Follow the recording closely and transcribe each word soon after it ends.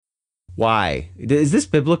Why? Is this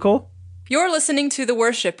biblical? You're listening to The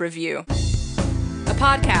Worship Review, a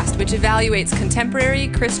podcast which evaluates contemporary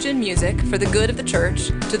Christian music for the good of the church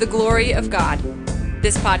to the glory of God.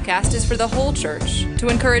 This podcast is for the whole church to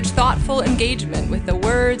encourage thoughtful engagement with the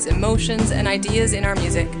words, emotions, and ideas in our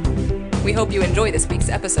music. We hope you enjoy this week's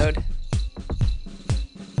episode.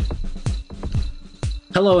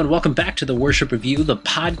 Hello and welcome back to The Worship Review, the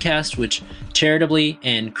podcast which charitably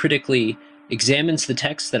and critically examines the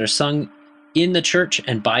texts that are sung in the church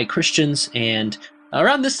and by Christians. And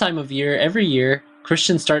around this time of year, every year,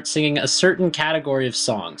 Christians start singing a certain category of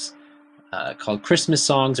songs called Christmas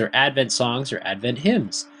songs or Advent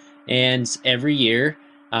hymns. And every year,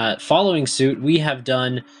 following suit, we have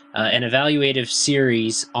done an evaluative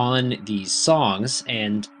series on these songs.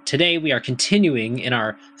 And today we are continuing in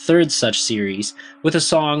our third such series with a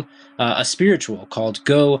song, a spiritual called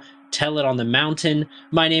Go Tell It on the Mountain.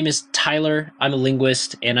 My name is Tyler. I'm a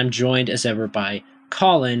linguist, and I'm joined as ever by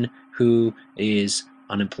Colin, who is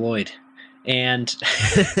unemployed. And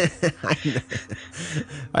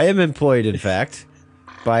I am employed, in fact,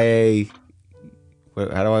 by how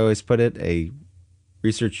do I always put it? A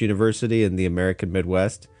research university in the American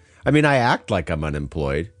Midwest. I mean, I act like I'm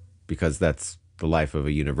unemployed because that's the life of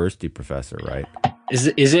a university professor, right? Is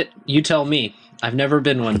it? You tell me. I've never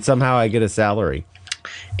been one. But somehow I get a salary.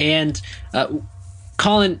 And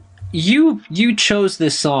Colin, you chose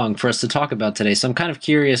this song for us to talk about today, so I'm kind of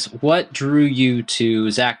curious, what drew you to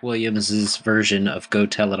Zach Williams' version of Go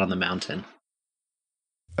Tell It on the Mountain?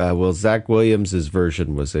 Well, Zach Williams'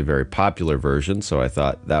 version was a very popular version, so I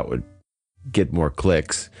thought that would get more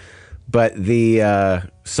clicks. But the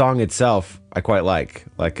song itself, I quite like.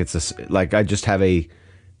 Like I just have as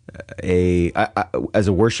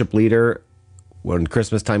a worship leader, when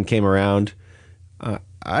Christmas time came around,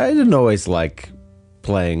 I didn't always like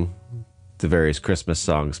playing the various Christmas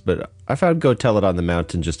songs, but I found Go Tell It on the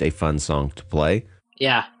Mountain just a fun song to play.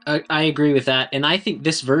 Yeah, I agree with that. And I think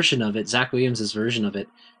this version of it, Zach Williams' version of it,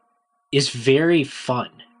 is very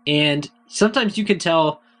fun. And sometimes you can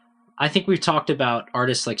tell, I think we've talked about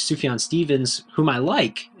artists like Sufjan Stevens, whom I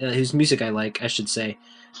like, whose music I like, I should say,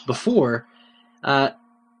 before.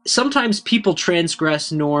 Sometimes people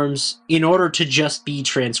transgress norms in order to just be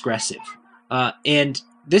transgressive. And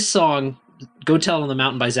this song, Go Tell It on the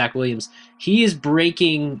Mountain by Zach Williams, he is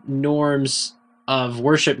breaking norms of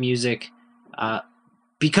worship music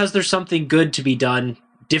because there's something good to be done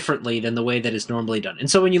differently than the way that is normally done.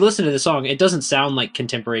 And so when you listen to the song, it doesn't sound like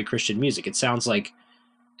contemporary Christian music. It sounds like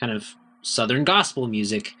kind of Southern gospel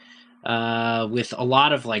music with a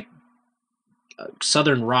lot of like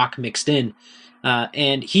Southern rock mixed in.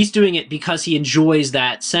 And he's doing it because he enjoys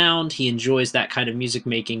that sound. He enjoys that kind of music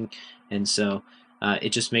making. And so it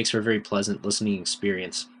just makes for a very pleasant listening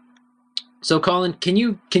experience. So, Colin, can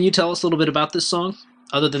you tell us a little bit about this song,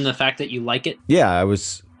 other than the fact that you like it? Yeah, I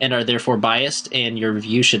was... And are therefore biased, and your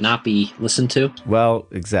review should not be listened to? Well,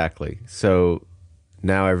 exactly. So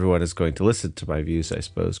now everyone is going to listen to my views, I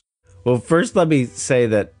suppose. Well, first let me say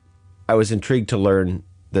that I was intrigued to learn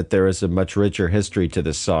that there is a much richer history to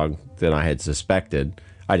this song than I had suspected.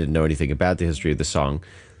 I didn't know anything about the history of the song.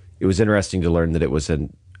 It was interesting to learn that it was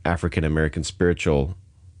an African-American spiritual,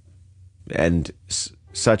 and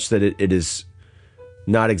such that it is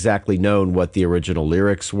not exactly known what the original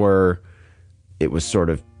lyrics were. It was sort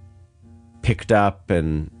of picked up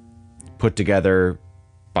and put together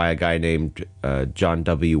by a guy named John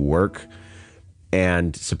W. Work,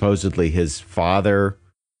 and supposedly his father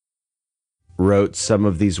wrote some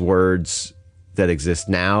of these words that exist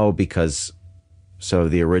now, because so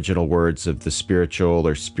the original words of the spiritual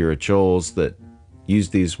or spirituals that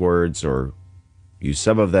use these words or use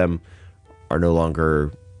some of them are no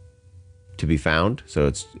longer to be found. So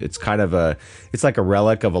it's kind of it's like a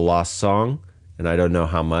relic of a lost song, and I don't know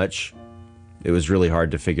how much. It was really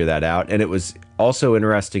hard to figure that out. And it was also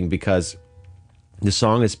interesting because the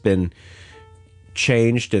song has been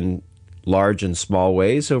changed in large and small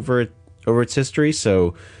ways over its history.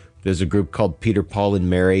 So there's a group called Peter, Paul, and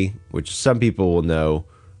Mary, which some people will know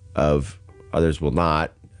of, others will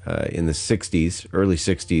not, in the 60s, early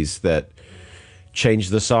 60s, that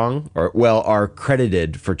changed the song, or, well, are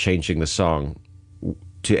credited for changing the song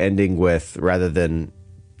to ending with, rather than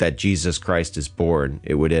that Jesus Christ is born,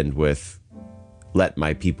 it would end with, let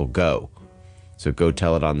my people go. So go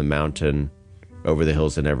tell it on the mountain, over the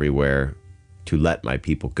hills and everywhere, to let my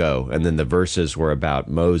people go. And then the verses were about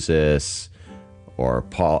Moses or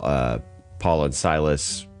Paul and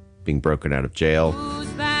Silas being broken out of jail.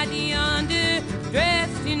 Who's that yonder,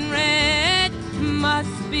 dressed in red?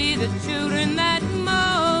 Must be the children that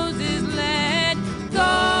Moses led.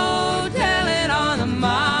 Go tell it on the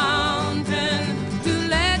mountain.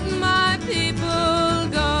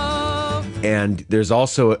 And there's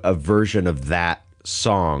also a version of that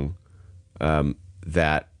song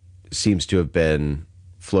that seems to have been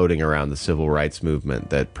floating around the civil rights movement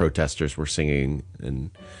that protesters were singing,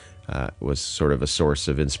 and was sort of a source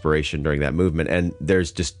of inspiration during that movement. And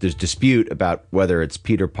there's dispute about whether it's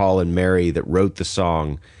Peter, Paul, and Mary that wrote the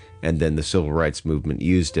song and then the civil rights movement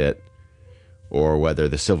used it, or whether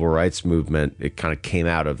the civil rights movement, it kind of came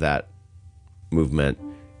out of that movement,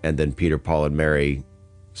 and then Peter, Paul, and Mary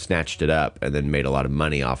snatched it up and then made a lot of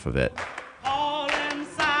money off of it. Paul and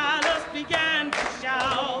Silas began to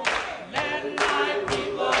shout, "Let my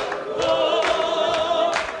people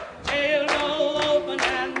go." Jail door opened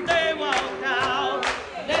and they walked out.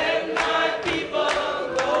 Let my people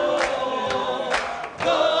go.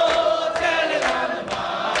 Go tell it on the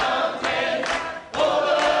mountain,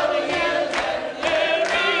 over the hills and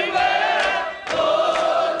everywhere.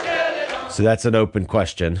 Go tell it on. So that's an open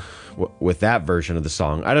question with that version of the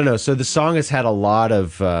song. I don't know. So the song has had a lot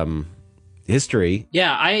of history.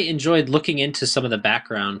 Yeah, I enjoyed looking into some of the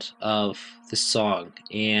background of the song,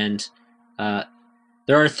 and there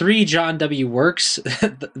are 3 John W. Works: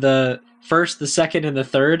 the first, the second, and the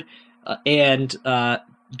third. And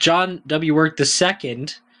John W. Work II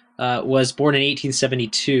was born in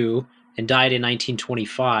 1872 and died in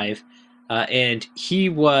 1925, and he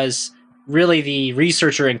was really the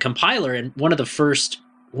researcher and compiler, and one of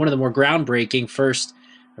the more groundbreaking first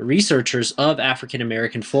researchers of African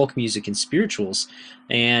American folk music and spirituals.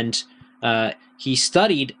 And he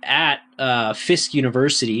studied at Fisk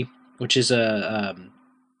University, which is a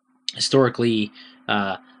historically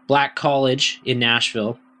black college in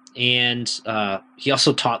Nashville. And he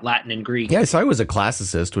also taught Latin and Greek. Yeah, so I was a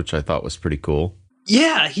classicist, which I thought was pretty cool.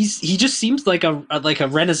 Yeah, he just seems like a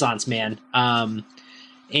Renaissance man.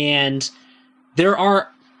 And there are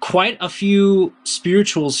quite a few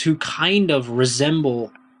spirituals who kind of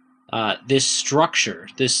resemble this structure,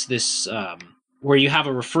 this where you have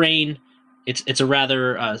a refrain. It's a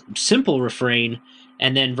rather simple refrain,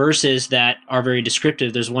 and then verses that are very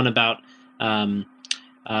descriptive. There's one about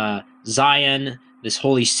Zion, this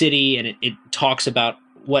holy city, and it talks about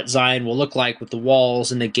what Zion will look like with the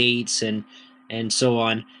walls and the gates and so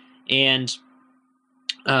on. And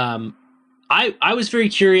I was very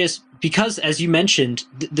curious because, as you mentioned,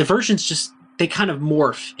 the versions just, they kind of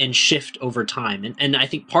morph and shift over time. And I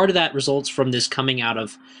think part of that results from this coming out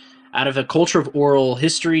of a culture of oral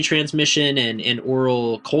history transmission and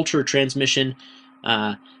oral culture transmission,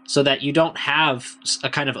 so that you don't have a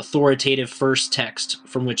kind of authoritative first text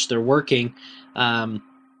from which they're working.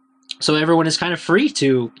 So everyone is kind of free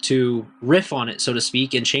to riff on it, so to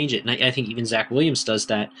speak, and change it. And I think even Zach Williams does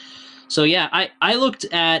that. So yeah, I looked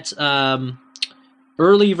at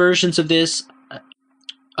early versions of this.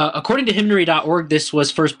 According to hymnary.org, this was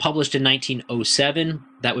first published in 1907.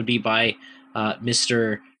 That would be by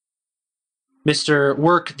Mr.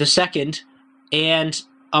 Work II. And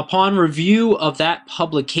upon review of that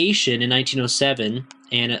publication in 1907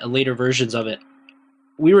 and later versions of it,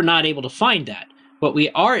 we were not able to find that. What we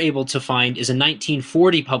are able to find is a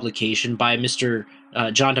 1940 publication by Mr.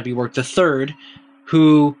 John W. Work III,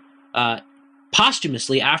 who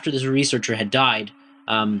posthumously, after this researcher had died,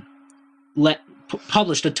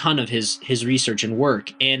 published a ton of his research and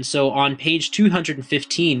work. And so on page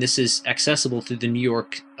 215, this is accessible through the New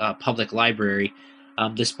York Public Library,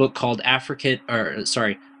 this book called American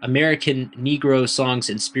Negro Songs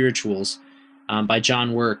and Spirituals by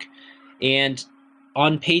John Work. And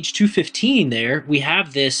on page 215 there, we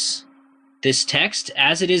have this text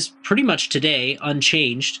as it is pretty much today,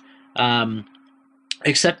 unchanged,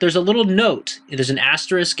 except there's a little note. There's an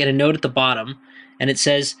asterisk and a note at the bottom, and it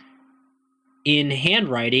says, in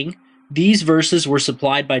handwriting, these verses were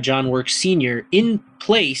supplied by John Work Sr. in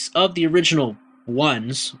place of the original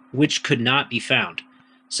ones, which could not be found.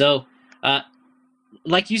 So,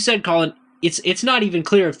 like you said, Colin, it's not even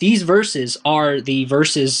clear if these verses are the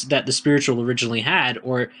verses that the spiritual originally had,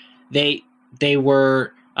 or they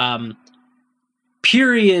were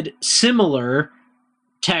period similar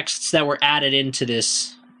texts that were added into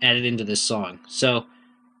this song. So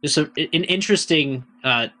it's an interesting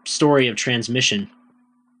story of transmission.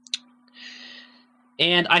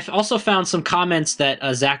 And I've also found some comments that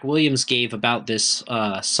Zach Williams gave about this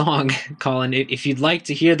song, Colin. If you'd like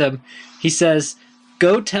to hear them, he says,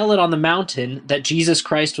 "Go tell it on the mountain that Jesus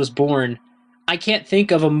Christ was born. I can't think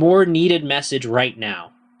of a more needed message right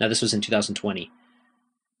now." Now, this was in 2020.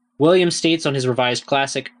 Williams states on his revised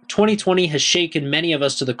classic, "2020 has shaken many of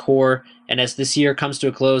us to the core, and as this year comes to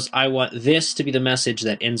a close, I want this to be the message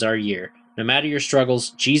that ends our year. No matter your struggles,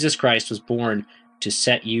 Jesus Christ was born to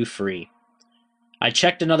set you free." I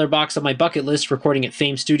checked another box on my bucket list, recording at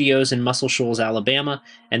Fame Studios in Muscle Shoals, Alabama,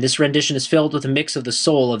 and this rendition is filled with a mix of the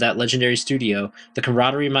soul of that legendary studio, the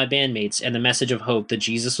camaraderie of my bandmates, and the message of hope that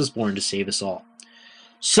Jesus was born to save us all.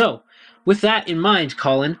 So, with that in mind,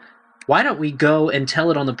 Colin, why don't we go and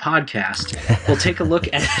tell it on the podcast? We'll take a look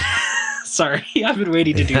at... Sorry, I've been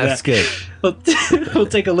waiting to do That's that. good. We'll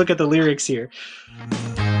take a look at the lyrics here.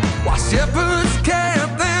 While shepherds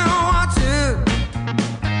kept them watching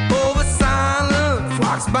over silent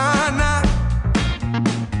flocks by night,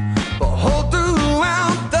 behold,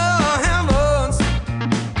 throughout the heavens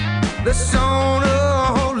there shone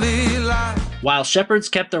a holy light. While shepherds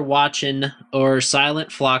kept their watching o'er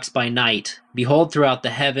silent flocks by night, behold, throughout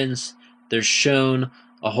the heavens there shone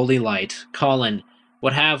a holy light. Colin,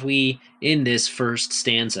 what have we in this first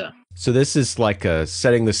stanza? So this is like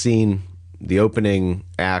setting the scene, the opening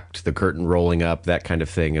act, the curtain rolling up, that kind of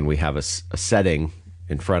thing, and we have a setting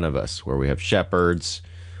in front of us where we have shepherds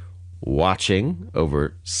watching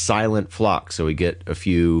over silent flocks. So we get a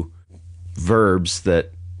few verbs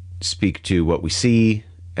that speak to what we see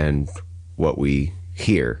and what we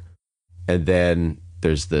hear. And then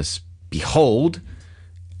there's this behold,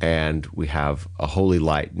 and we have a holy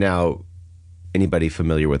light. Now, anybody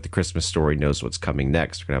familiar with the Christmas story knows what's coming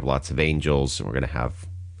next. We're going to have lots of angels, and we're going to have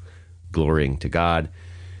glorying to God.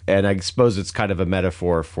 And I suppose it's kind of a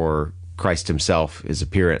metaphor for Christ himself, his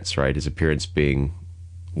appearance, right? His appearance being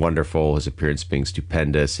wonderful, his appearance being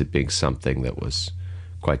stupendous, it being something that was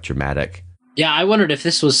quite dramatic. Yeah, I wondered if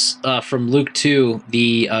this was from Luke 2,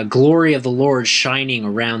 the glory of the Lord shining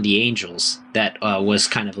around the angels that was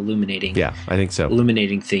kind of illuminating. Yeah, I think so.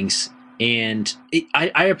 Illuminating things. And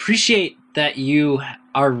I appreciate that you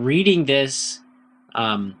are reading this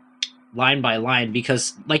line by line,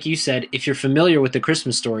 because like you said, if you're familiar with the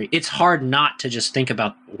Christmas story, it's hard not to just think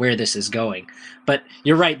about where this is going. But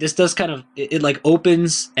you're right, this does kind of, it like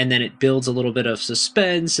opens and then it builds a little bit of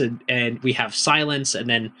suspense, and we have silence, and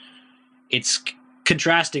then it's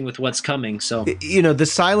contrasting with what's coming. So, you know, the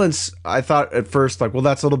silence, I thought at first, like, well,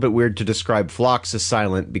 that's a little bit weird to describe flocks as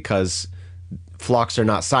silent, because flocks are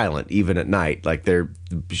not silent even at night. Like,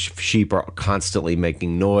 sheep are constantly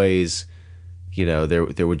making noise. You know, there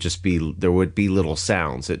would be little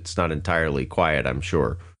sounds. It's not entirely quiet, I'm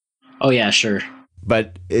sure. Oh yeah, sure.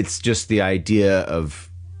 But it's just the idea of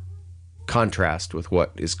contrast with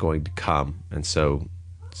what is going to come, and so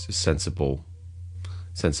it's a sensible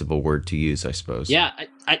word to use, I suppose. Yeah,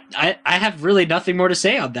 I have really nothing more to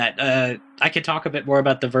say on that. I could talk a bit more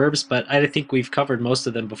about the verbs, but I think we've covered most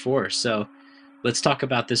of them before. So let's talk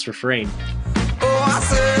about this refrain. Oh, I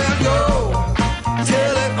said go,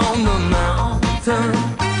 tell it on the mountain,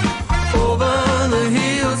 over the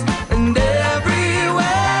hills and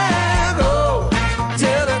everywhere. Go,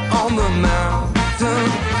 tell it on the mountain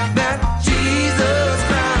that Jesus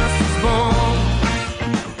Christ is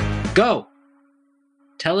born. Go,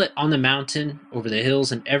 tell it on the mountain, over the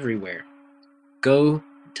hills and everywhere. Go,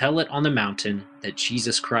 tell it on the mountain that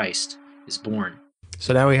Jesus Christ is born.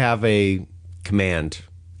 So now we have a command,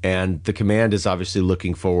 and the command is obviously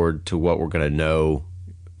looking forward to what we're going to know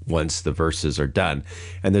once the verses are done.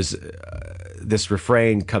 And there's this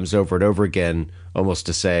refrain comes over and over again, almost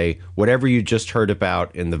to say whatever you just heard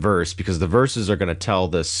about in the verse, because the verses are going to tell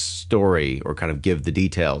this story or kind of give the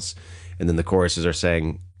details, and then the choruses are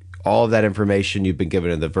saying all of that information you've been given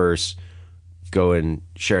in the verse, go and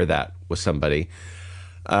share that with somebody.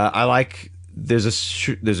 I like there's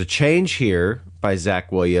a change here by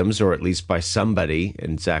Zach Williams, or at least by somebody,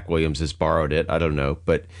 and Zach Williams has borrowed it, I don't know,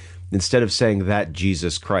 but instead of saying that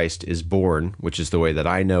Jesus Christ is born, which is the way that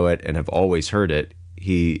I know it and have always heard it,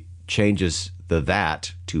 he changes the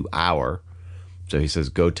that to our. So he says,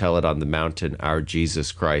 go tell it on the mountain, our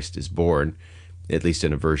Jesus Christ is born, at least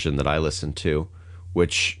in a version that I listen to,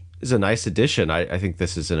 which is a nice addition. I think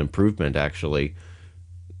this is an improvement, actually.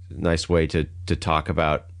 Nice way to talk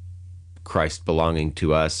about Christ belonging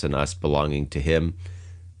to us and us belonging to him,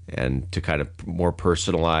 and to kind of more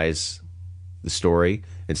personalize the story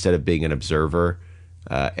instead of being an observer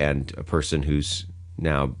and a person who's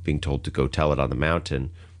now being told to go tell it on the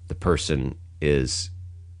mountain. The person is,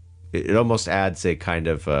 it almost adds a kind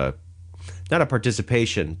of not a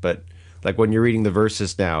participation, but like when you're reading the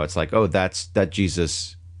verses now, it's like, oh, that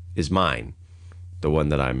Jesus is mine, the one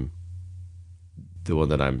that I'm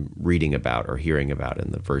reading about or hearing about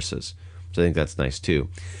in the verses. So I think that's nice too.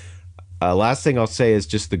 Last thing I'll say is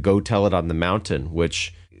just the go tell it on the mountain,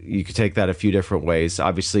 which you could take that a few different ways.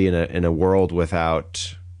 Obviously, in a world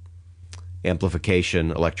without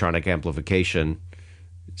amplification, electronic amplification,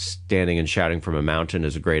 standing and shouting from a mountain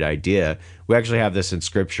is a great idea. We actually have this in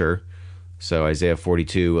Scripture. So Isaiah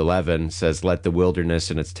 42:11 says, "Let the wilderness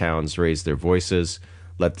and its towns raise their voices.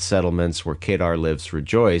 Let the settlements where Kedar lives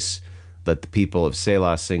rejoice. Let the people of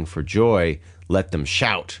Selah sing for joy. Let them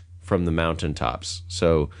shout from the mountaintops."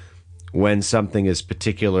 So when something is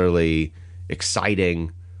particularly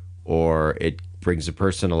exciting, or it brings a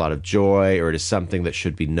person a lot of joy, or it is something that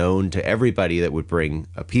should be known to everybody that would bring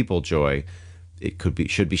a people joy, it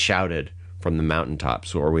should be shouted from the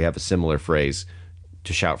mountaintops. Or we have a similar phrase,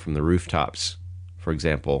 to shout from the rooftops, for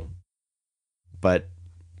example. But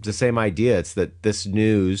it's the same idea. It's that this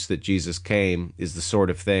news that Jesus came is the sort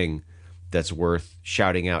of thing that's worth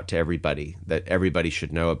shouting out to everybody, that everybody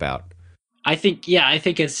should know about. I think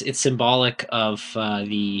it's symbolic of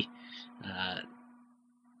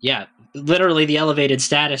literally the elevated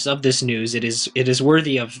status of this news. It is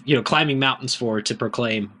worthy of climbing mountains to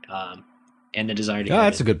proclaim, and the desire to. Oh,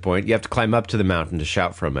 that's a good point. You have to climb up to the mountain to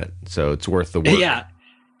shout from it, so it's worth the work. Yeah,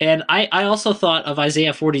 and I also thought of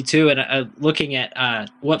Isaiah 42, and looking at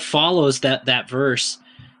what follows that verse.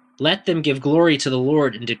 Let them give glory to the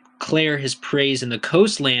Lord and declare his praise in the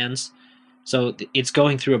coastlands. So it's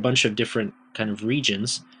going through a bunch of different kind of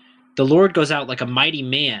regions. The Lord goes out like a mighty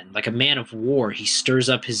man, like a man of war. He stirs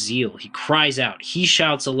up his zeal. He cries out. He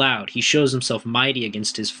shouts aloud. He shows himself mighty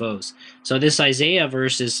against his foes. So this Isaiah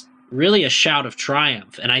verse is really a shout of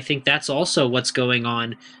triumph. And I think that's also what's going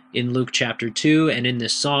on in Luke chapter 2 and in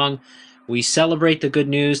this song. We celebrate the good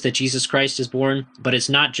news that Jesus Christ is born, but it's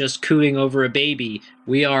not just cooing over a baby.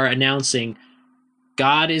 We are announcing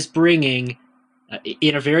God is bringing,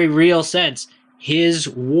 in a very real sense, his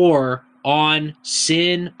war on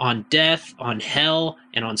sin, on death, on hell,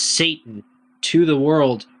 and on Satan to the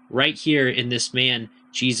world right here in this man,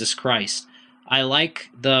 Jesus Christ. I like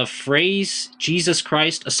the phrase Jesus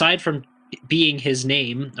Christ, aside from being his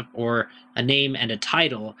name, or a name and a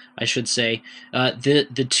title, I should say,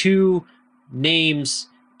 the two names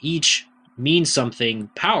each mean something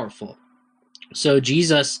powerful. So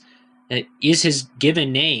Jesus is his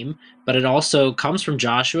given name, but it also comes from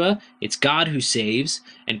Joshua. It's God who saves,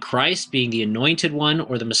 and Christ being the anointed one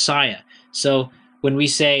or the Messiah. So when we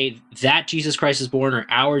say that Jesus Christ is born, or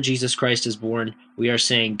our Jesus Christ is born, we are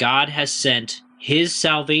saying God has sent his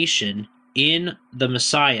salvation in the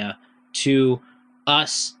Messiah to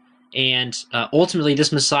us. And ultimately,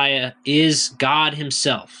 this Messiah is God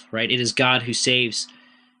himself, right? It is God who saves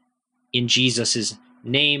in Jesus'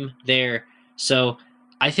 name there. So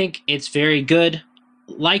I think it's very good.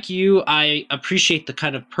 Like you, I appreciate the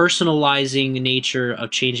kind of personalizing nature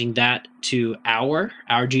of changing that to our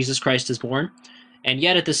Jesus Christ is born. And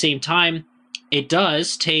yet at the same time, it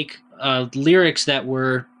does take lyrics that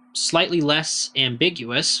were slightly less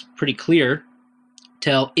ambiguous, pretty clear,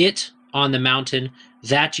 tell it on the mountain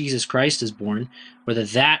that Jesus Christ is born, or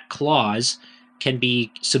that clause can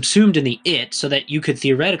be subsumed in the it, so that you could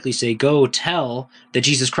theoretically say, go tell that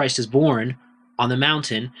Jesus Christ is born on the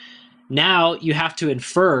mountain. Now you have to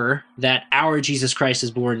infer that our Jesus Christ is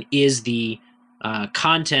born is the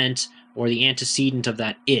content or the antecedent of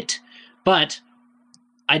that it. But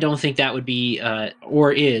I don't think that would be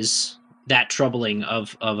or is that troubling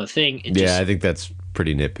of a thing. I think that's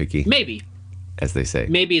pretty nitpicky. Maybe. As they say.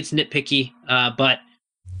 Maybe it's nitpicky, but...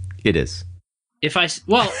 It is. Because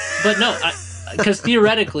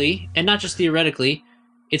theoretically, and not just theoretically,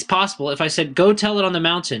 it's possible. If I said, go tell it on the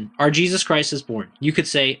mountain, our Jesus Christ is born. You could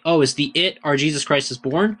say, oh, is the it, our Jesus Christ is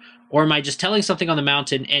born? Or am I just telling something on the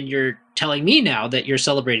mountain and you're telling me now that you're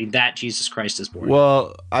celebrating that Jesus Christ is born?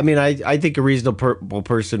 Well, I mean, I think a reasonable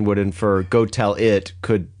person would infer, go tell it,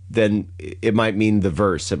 it might mean the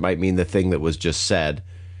verse. It might mean the thing that was just said.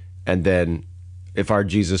 And then if our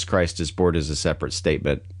Jesus Christ is born is a separate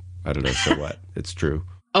statement, I don't know, so what? It's true.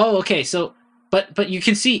 Oh, okay. So, but you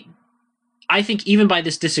can see, I think even by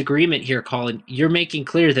this disagreement here, Colin, you're making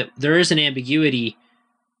clear that there is an ambiguity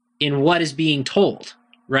in what is being told,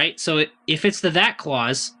 right? So if it's the that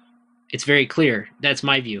clause, it's very clear. That's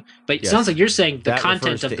my view. But it sounds like you're saying the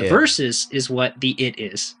content of the verses is what the it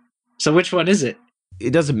is. So which one is it?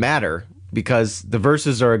 It doesn't matter, because the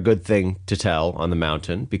verses are a good thing to tell on the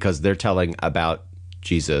mountain, because they're telling about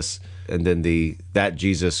Jesus. And then that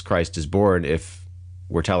Jesus Christ is born, if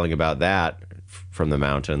we're telling about that from the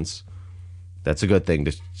mountains, that's a good thing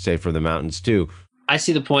to say from the mountains too. I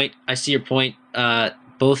see the point. I see your point.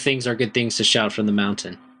 Both things are good things to shout from the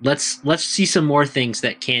mountain. Let's see some more things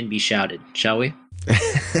that can be shouted, shall we?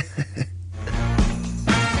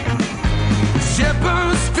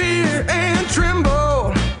 Shepherds fear and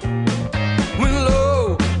tremble when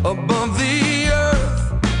low above the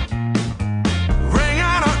earth rang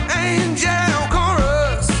out an angel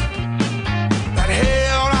chorus that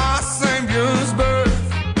hailed our Savior's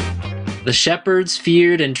birth. The shepherds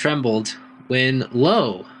feared and trembled when,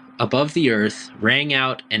 lo, above the earth rang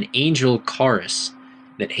out an angel chorus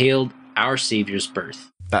that hailed our Savior's birth.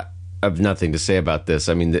 I have nothing to say about this.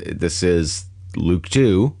 I mean, this is Luke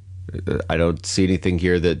 2. I don't see anything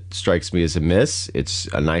here that strikes me as a miss. It's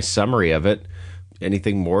a nice summary of it.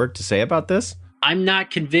 Anything more to say about this? I'm not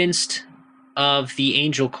convinced of the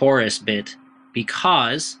angel chorus bit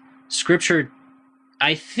because Scripture,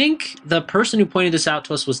 I think the person who pointed this out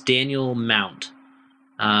to us was Daniel Mount.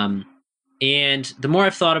 And the more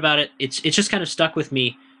I've thought about it, it's just kind of stuck with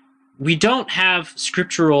me. We don't have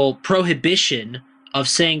scriptural prohibition of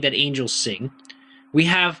saying that angels sing. We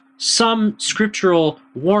have some scriptural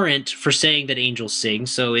warrant for saying that angels sing.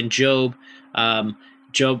 So in Job,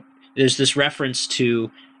 there's this reference to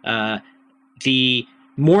the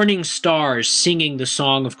morning stars singing the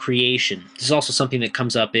song of creation. This is also something that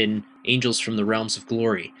comes up in Angels from the Realms of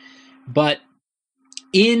Glory. But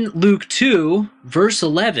in Luke 2, verse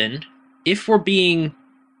 11, if we're being,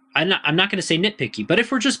 I'm not going to say nitpicky, but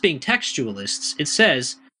if we're just being textualists, it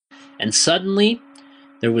says, "And suddenly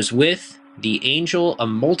there was with the angel a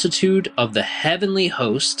multitude of the heavenly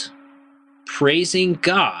host, praising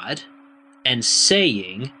God and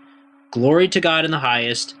saying, Glory to God in the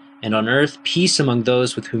highest, and on earth peace among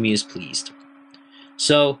those with whom he is pleased."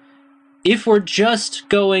 So, if we're just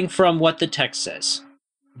going from what the text says,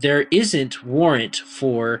 there isn't warrant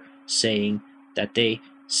for saying that they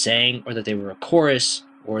sang or that they were a chorus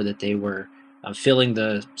or that they were filling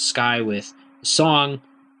the sky with song.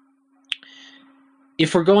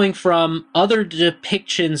 If we're going from other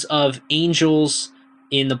depictions of angels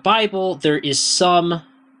in the Bible, there is some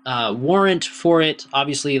warrant for it.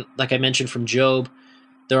 Obviously, like I mentioned from Job,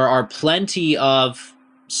 there are plenty of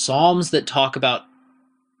psalms that talk about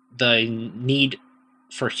the need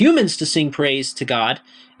for humans to sing praise to God.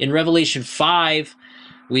 In Revelation 5,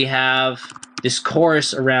 we have this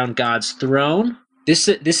chorus around God's throne. This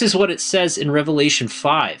is what it says in Revelation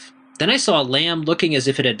 5. "Then I saw a lamb looking as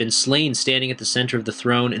if it had been slain, standing at the center of the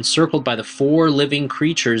throne, encircled by the 4 living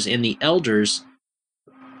creatures and the elders."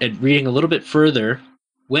 And reading a little bit further,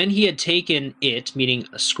 "When he had taken it," meaning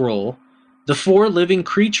a scroll, "the 4 living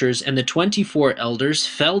creatures and the 24 elders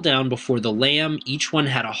fell down before the Lamb. Each one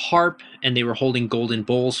had a harp, and they were holding golden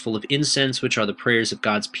bowls full of incense, which are the prayers of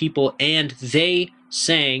God's people, and they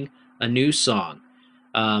sang a new song."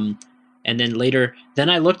 And then later, "Then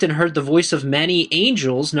I looked and heard the voice of many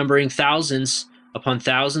angels, numbering thousands upon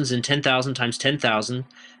thousands and 10,000 times 10,000.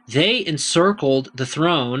 They encircled the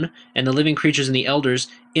throne and the living creatures and the elders.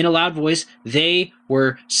 In a loud voice, they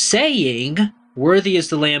were saying, Worthy is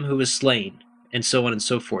the Lamb who was slain," and so on and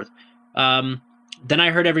so forth. "Then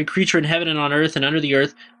I heard every creature in heaven and on earth and under the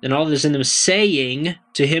earth, and all that is in them, saying,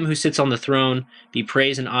 To him who sits on the throne be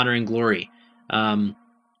praise and honor and glory."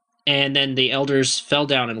 And then the elders fell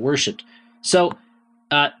down and worshipped. So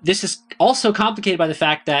this is also complicated by the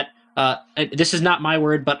fact that this is not my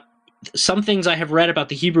word, but some things I have read about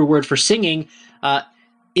the Hebrew word for singing,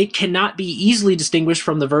 it cannot be easily distinguished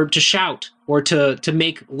from the verb to shout or to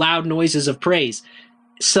make loud noises of praise.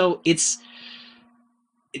 So it's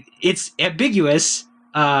ambiguous,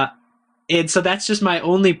 and so that's just my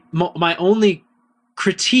only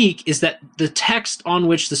critique, is that the text on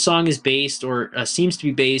which the song is based, or seems to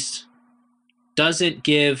be based, doesn't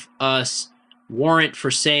give us warrant for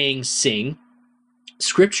saying sing.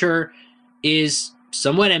 Scripture is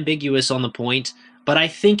somewhat ambiguous on the point, but I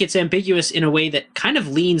think it's ambiguous in a way that kind of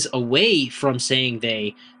leans away from saying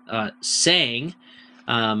they sang.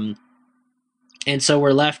 And so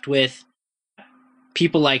we're left with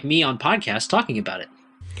people like me on podcasts talking about it.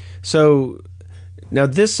 So now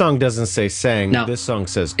this song doesn't say sang. No. This song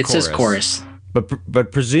says chorus. It says chorus.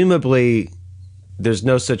 But presumably there's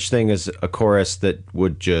no such thing as a chorus that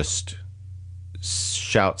would just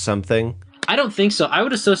shout something. I don't think so. I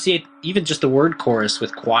would associate even just the word chorus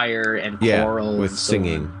with choir and choral. With and so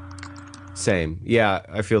singing. on. Same. Yeah,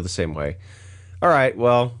 I feel the same way. All right,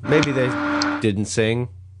 well, maybe they didn't sing.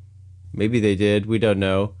 Maybe they did. We don't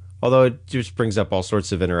know. Although it just brings up all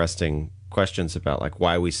sorts of interesting questions about like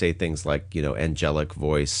why we say things like, angelic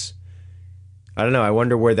voice. I don't know. I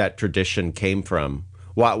wonder where that tradition came from.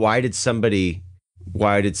 Why did somebody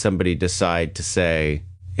decide to say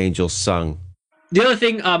angels sung? The other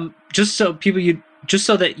thing, just so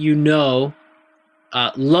that you know,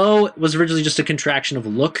 lo was originally just a contraction of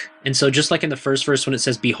look, and so just like in the first verse when it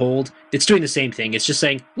says behold, it's doing the same thing. It's just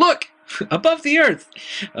saying look above the earth,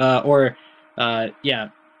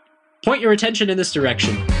 point your attention in this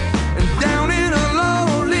direction. And down in a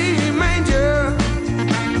lowly manger,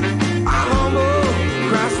 a humble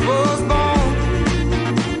Christ was born.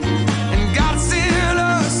 And God sent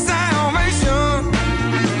us salvation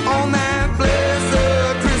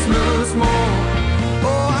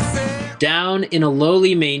Down in a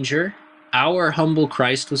lowly manger, our humble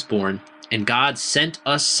Christ was born, and God sent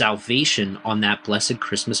us salvation on that blessed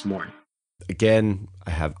Christmas morn. Again,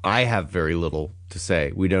 I have very little to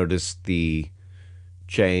say. We notice the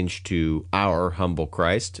change to our humble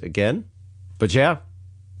Christ again. But yeah,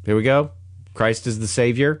 here we go. Christ is the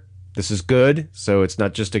Savior. This is good. So it's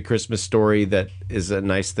not just a Christmas story that is a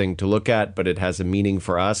nice thing to look at, but it has a meaning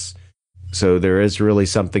for us. So there is really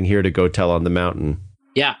something here to go tell on the mountain.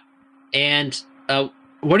 Yeah. And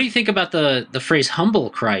what do you think about the phrase humble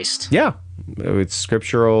Christ? Yeah, it's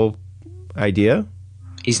scriptural idea.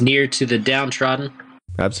 He's near to the downtrodden.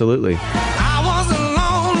 Absolutely. I was a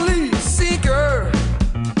lonely seeker.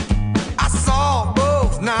 I saw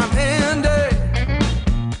both night and day.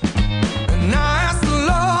 And I asked the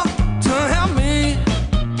Lord to help me.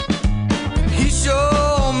 He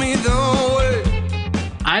showed me the way.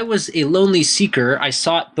 I was a lonely seeker. I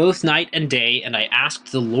sought both night and day, and I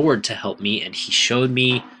asked the Lord to help me, and he showed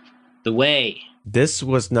me the way. This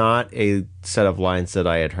was not a set of lines that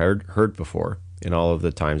I had heard before in all of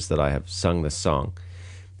the times that I have sung this song.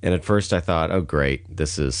 And at first I thought, oh, great,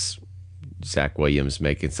 this is Zach Williams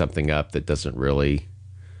making something up that doesn't really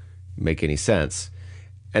make any sense.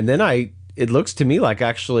 And then it looks to me like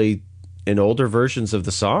actually in older versions of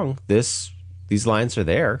the song, these lines are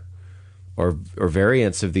there, or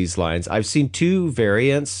variants of these lines. I've seen two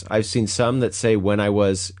variants. I've seen some that say when I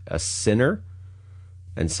was a sinner,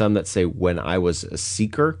 and some that say when I was a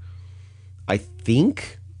seeker. I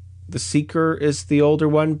think the seeker is the older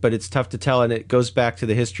one, but it's tough to tell, and it goes back to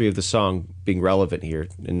the history of the song being relevant here,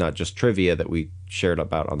 and not just trivia that we shared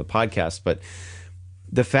about on the podcast, but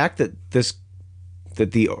the fact that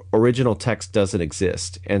the original text doesn't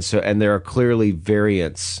exist, and there are clearly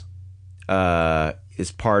variants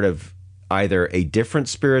is part of either a different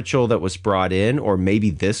spiritual that was brought in, or maybe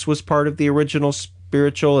this was part of the original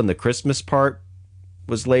spiritual and the Christmas part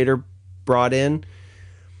was later brought in,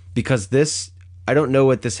 because this, I don't know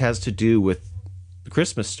what this has to do with the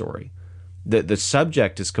Christmas story. The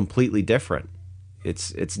subject is completely different.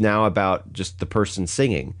 It's now about just the person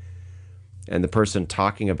singing and the person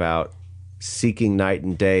talking about seeking night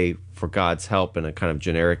and day for God's help in a kind of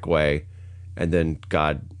generic way, and then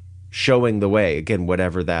God showing the way. Again,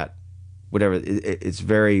 whatever it's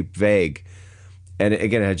very vague. And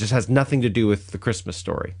again, it just has nothing to do with the Christmas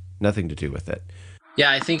story. Nothing to do with it.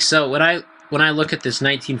 Yeah, I think so. When I look at this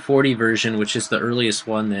 1940 version, which is the earliest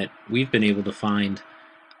one that we've been able to find,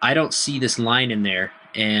 I don't see this line in there.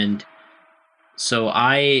 And so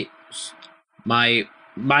my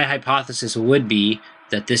hypothesis would be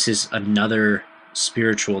that this is another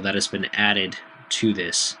spiritual that has been added to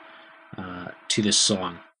this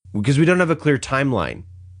song. Because we don't have a clear timeline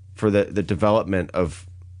for the development of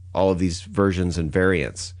all of these versions and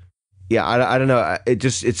variants. Yeah, I don't know.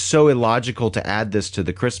 It's so illogical to add this to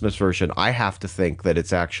the Christmas version. I have to think that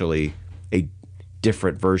it's actually a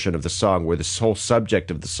different version of the song where the whole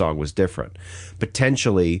subject of the song was different.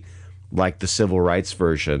 Potentially like the civil rights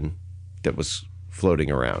version that was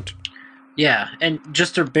floating around. Yeah, and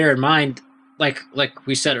just to bear in mind, like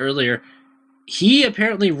we said earlier, he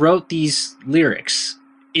apparently wrote these lyrics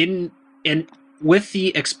in with the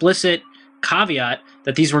explicit caveat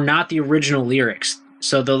that these were not the original lyrics.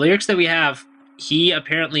 So the lyrics that we have, he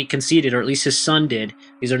apparently conceded, or at least his son did.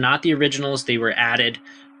 These are not the originals. They were added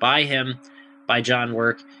by him, by John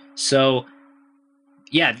Work. So,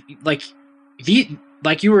 yeah, like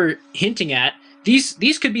you were hinting at,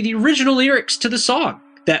 these could be the original lyrics to the song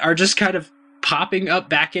that are just kind of popping up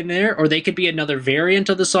back in there, or they could be another variant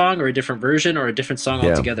of the song, or a different version, or a different song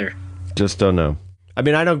altogether. Just don't know. I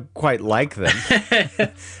mean, I don't quite like them.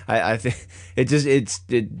 I think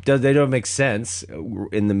they don't make sense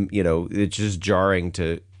in the, it's just jarring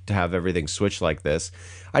to have everything switch like this.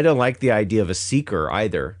 I don't like the idea of a seeker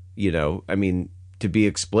either. I mean, to be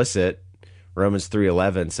explicit, Romans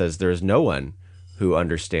 3:11 says there is no one who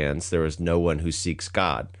understands. There is no one who seeks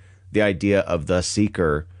God. The idea of the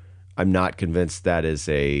seeker, I'm not convinced that is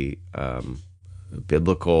a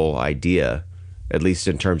biblical idea, at least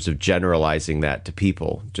in terms of generalizing that to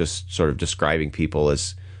people, just sort of describing people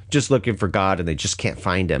as just looking for God and they just can't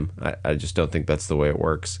find him. I just don't think that's the way it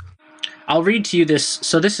works. I'll read to you this.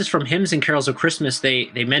 So this is from Hymns and Carols of Christmas. They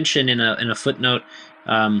mention in a footnote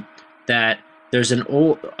that there's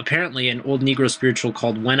apparently an old Negro spiritual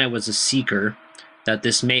called When I Was a Seeker that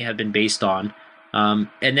this may have been based on. And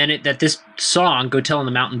then that this song, Go Tell on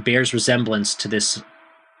the Mountain, bears resemblance to this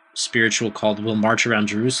spiritual called We'll March Around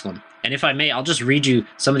Jerusalem. And if I may, I'll just read you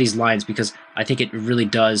some of these lines because I think it really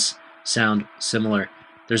does sound similar.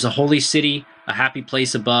 There's a holy city, a happy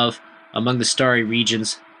place above, among the starry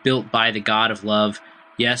regions, built by the God of love.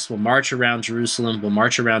 Yes, we'll march around Jerusalem, we'll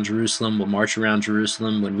march around Jerusalem, we'll march around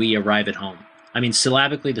Jerusalem when we arrive at home. I mean,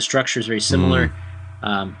 syllabically, the structure is very similar.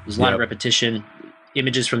 There's a lot of repetition.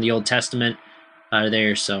 Images from the Old Testament are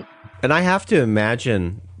there, so. And I have to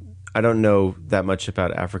imagine, I don't know that much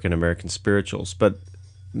about African American spirituals, but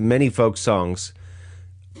many folk songs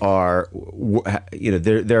are,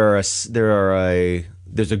 there's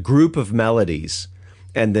a group of melodies,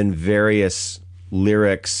 and then various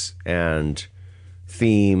lyrics and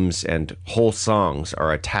themes and whole songs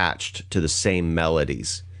are attached to the same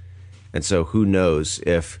melodies. And so who knows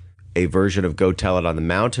if a version of Go Tell It on the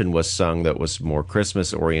Mountain was sung that was more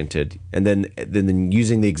Christmas oriented, and then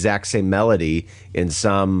using the exact same melody in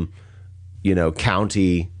some,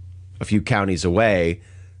 county, a few counties away,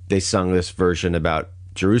 they sung this version about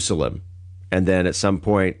Jerusalem. And then at some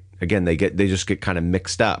point, again, they just get kind of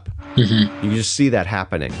mixed up. Mm-hmm. You just see that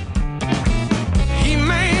happening. He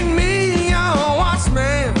made me a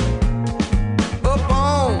watchman up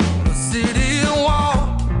on the city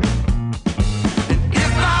wall. And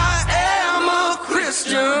if I am a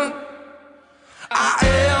Christian, I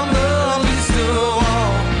am the least of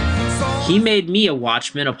all. He made me a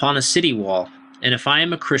watchman upon a city wall, and if I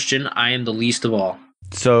am a Christian, I am the least of all.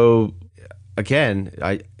 So, again,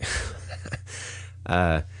 I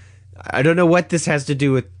don't know what this has to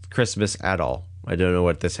do with Christmas at all. I don't know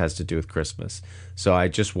what this has to do with Christmas. So I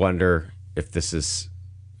just wonder if this is,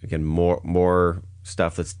 again, more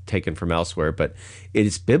stuff that's taken from elsewhere. But it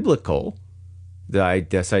is biblical,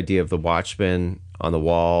 this idea of the watchman on the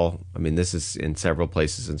wall. I mean, this is in several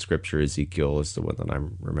places in Scripture. Ezekiel is the one that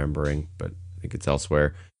I'm remembering, but I think it's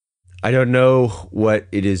elsewhere. I don't know what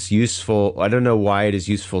it is useful. I don't know why it is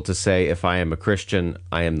useful to say, if I am a Christian,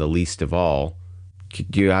 I am the least of all.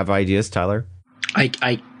 Do you have ideas, Tyler?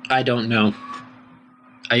 I don't know.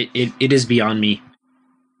 It is beyond me.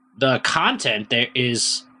 The content there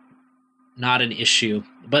is not an issue,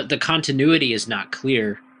 but the continuity is not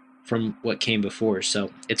clear from what came before,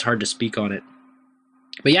 so it's hard to speak on it.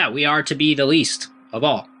 But yeah, we are to be the least of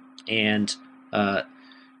all, and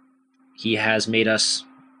he has made us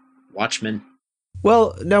watchmen.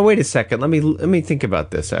 Well, now wait a second. Let me think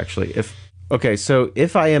about this actually. So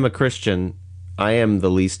if I am a Christian, I am the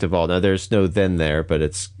least of all. Now there's no then there, but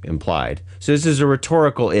it's implied. So this is a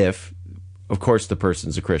rhetorical if. Of course the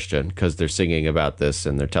person's a Christian because they're singing about this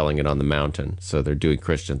and they're telling it on the mountain. So they're doing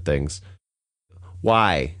Christian things.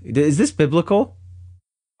 Why? Is this biblical?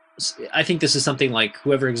 I think this is something like,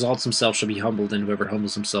 whoever exalts himself shall be humbled, and whoever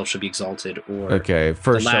humbles himself shall be exalted, or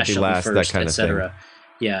first shall be last, that kind of thing.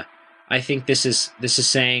 Yeah. I think this is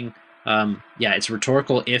saying, it's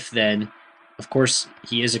rhetorical if then. Of course,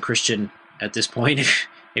 he is a Christian at this point.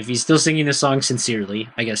 If he's still singing the song sincerely,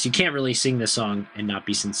 I guess you can't really sing this song and not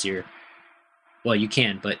be sincere. Well, you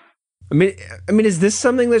can, but I mean, is this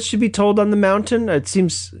something that should be told on the mountain? It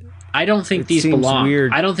seems. I don't think these belong.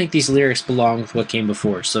 Weird. I don't think these lyrics belong with what came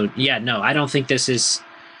before. So yeah, no, I don't think this is.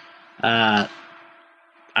 I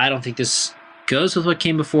don't think this goes with what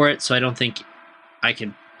came before it. So I don't think I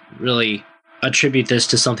can really attribute this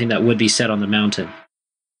to something that would be said on the mountain.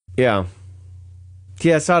 Yeah.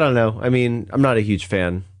 Yes, I don't know. I mean, I'm not a huge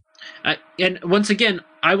fan. And once again,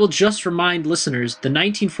 I will just remind listeners, the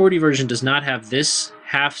 1940 version does not have this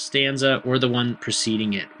half stanza or the one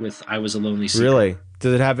preceding it with "I was a lonely seeker." Really?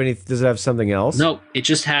 Does it have something else? No, it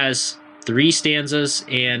just has 3 stanzas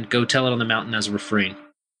and "Go Tell It on the Mountain" as a refrain.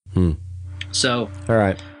 So, all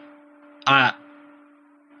right. I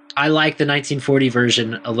like the 1940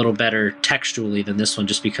 version a little better textually than this one,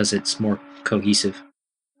 just because it's more cohesive.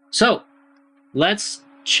 So, let's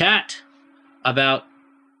chat about.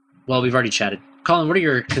 Well, we've already chatted. Colin, what are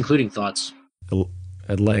your concluding thoughts?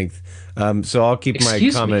 At length. So I'll keep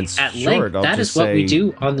my comments short. That is what we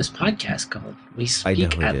do on this podcast, Colin. We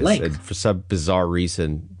speak at length. And for some bizarre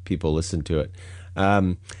reason, people listen to it.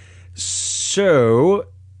 So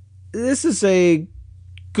this is a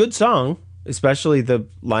good song, especially the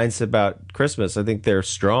lines about Christmas. I think they're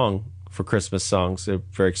strong for Christmas songs. They're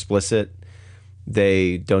very explicit.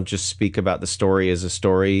 They don't just speak about the story as a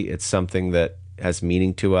story. It's something that has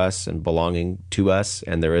meaning to us and belonging to us,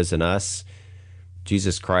 and there is an us.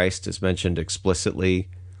 Jesus Christ is mentioned explicitly.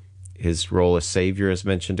 His role as Savior is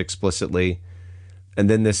mentioned explicitly. And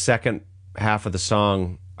then the second half of the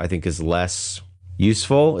song, I think, is less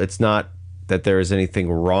useful. It's not that there is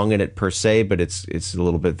anything wrong in it per se, but it's a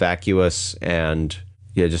little bit vacuous and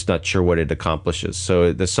just not sure what it accomplishes.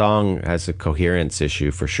 So the song has a coherence issue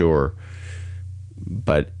for sure.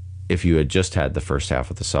 But if you had just had the first half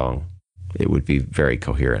of the song, it would be very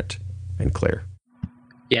coherent and clear.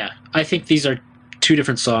 Yeah, I think these are 2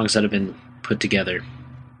 different songs that have been put together,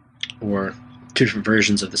 or two different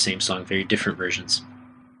versions of the same song, very different versions.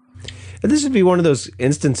 And this would be one of those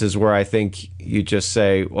instances where I think you just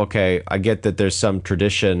say, okay, I get that there's some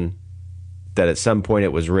tradition that at some point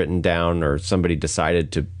it was written down or somebody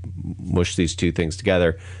decided to mush these two things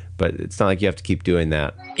together, but it's not like you have to keep doing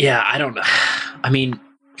that. Yeah, I don't know. I mean,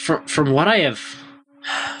 from what I have,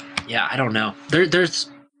 yeah, I don't know. There's,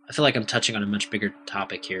 I feel like I'm touching on a much bigger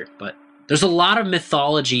topic here, but there's a lot of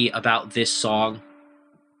mythology about this song,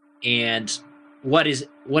 and what is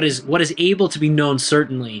able to be known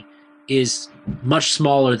certainly is much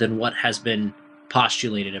smaller than what has been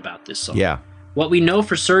postulated about this song. Yeah. What we know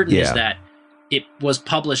for certain is that it was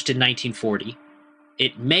published in 1940.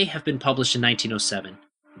 It may have been published in 1907.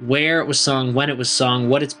 Where it was sung, when it was sung,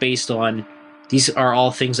 what it's based on, these are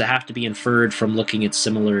all things that have to be inferred from looking at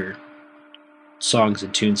similar songs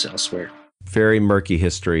and tunes elsewhere. Very murky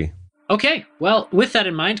history. Okay, well, with that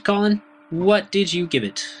in mind, Colin, what did you give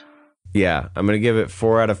it? Yeah, I'm going to give it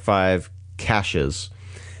 4 out of 5 caches,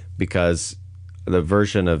 because the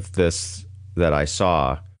version of this that I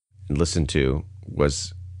saw and listened to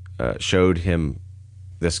was showed him,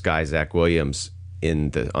 this guy Zach Williams,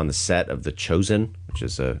 on the set of The Chosen, which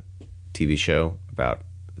is a TV show about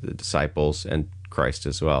the disciples and Christ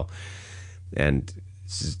as well. And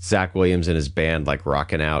Zach Williams and his band like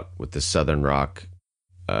rocking out with the Southern rock,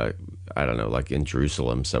 I don't know, like in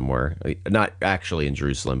Jerusalem somewhere. Not actually in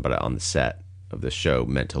Jerusalem, but on the set of the show,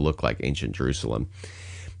 meant to look like ancient Jerusalem.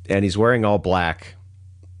 And he's wearing all black,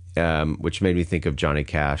 which made me think of Johnny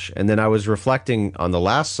Cash. And then I was reflecting on the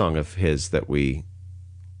last song of his that we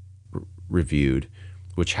reviewed,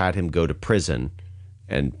 which had him go to prison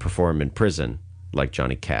and perform in prison like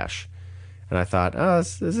Johnny Cash. And I thought, oh,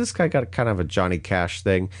 is this guy got kind of a Johnny Cash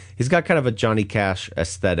thing? He's got kind of a Johnny Cash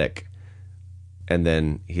aesthetic. And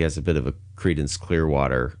then he has a bit of a Creedence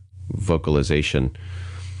Clearwater vocalization.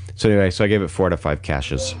 So anyway, so I gave it 4 out of 5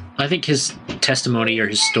 caches. I think his testimony or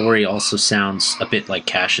his story also sounds a bit like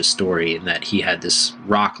Cash's story, in that he had this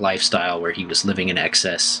rock lifestyle where he was living in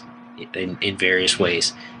excess in various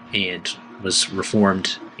ways and was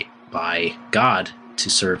reformed by God to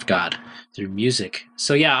serve God through music.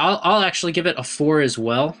 So yeah, I'll actually give it a 4 as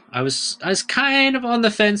well. I was kind of on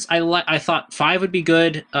the fence. I thought 5 would be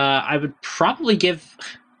good. I would probably give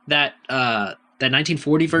that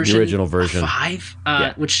 1940 version, the original version, a 5,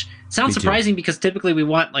 which sounds surprising because typically we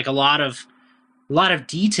want like a lot of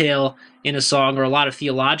detail in a song or a lot of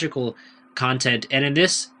theological content, and in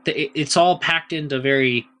this, it's all packed into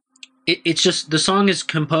very. It's just the song is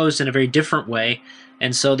composed in a very different way,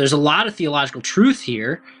 and so there's a lot of theological truth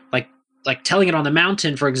here, like telling it on the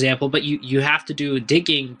mountain, for example. But you have to do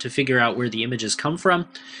digging to figure out where the images come from.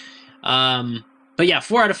 But yeah,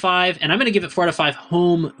 4 out of 5, and I'm going to give it 4 out of 5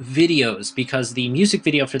 home videos, because the music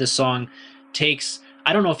video for this song takes,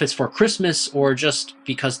 I don't know if it's for Christmas or just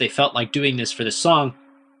because they felt like doing this for this song,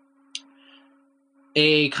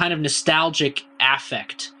 a kind of nostalgic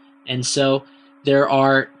affect. And so there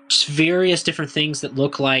are various different things that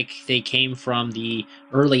look like they came from the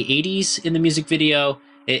early 80s in the music video,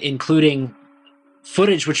 including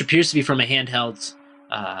footage which appears to be from a handheld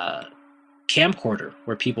camcorder,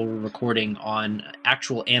 where people were recording on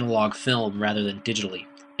actual analog film rather than digitally.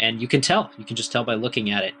 And you can just tell by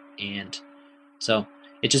looking at it. And so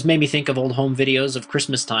it just made me think of old home videos of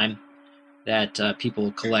Christmas time that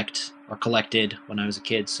people collected when I was a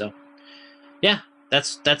kid. So yeah,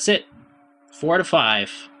 that's it. 4 out of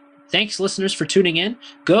 5. Thanks, listeners, for tuning in.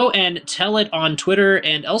 Go and tell it on Twitter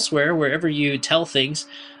and elsewhere, wherever you tell things,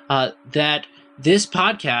 that this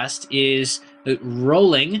podcast is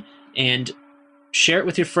rolling, and share it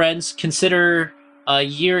with your friends. Consider a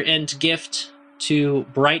year-end gift to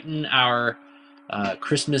brighten our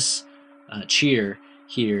Christmas cheer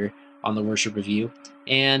here on the Worship Review.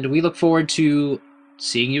 And we look forward to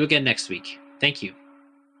seeing you again next week. Thank you.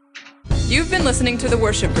 You've been listening to The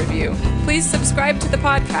Worship Review. Please subscribe to the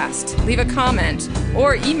podcast, leave a comment,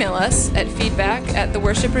 or email us at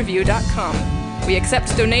feedback@theworshipreview.com. We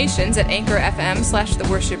accept donations at Anchor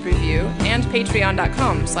FM/theworshipreview and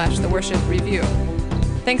patreon.com/theworshipreview.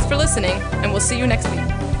 Thanks for listening, and we'll see you next week.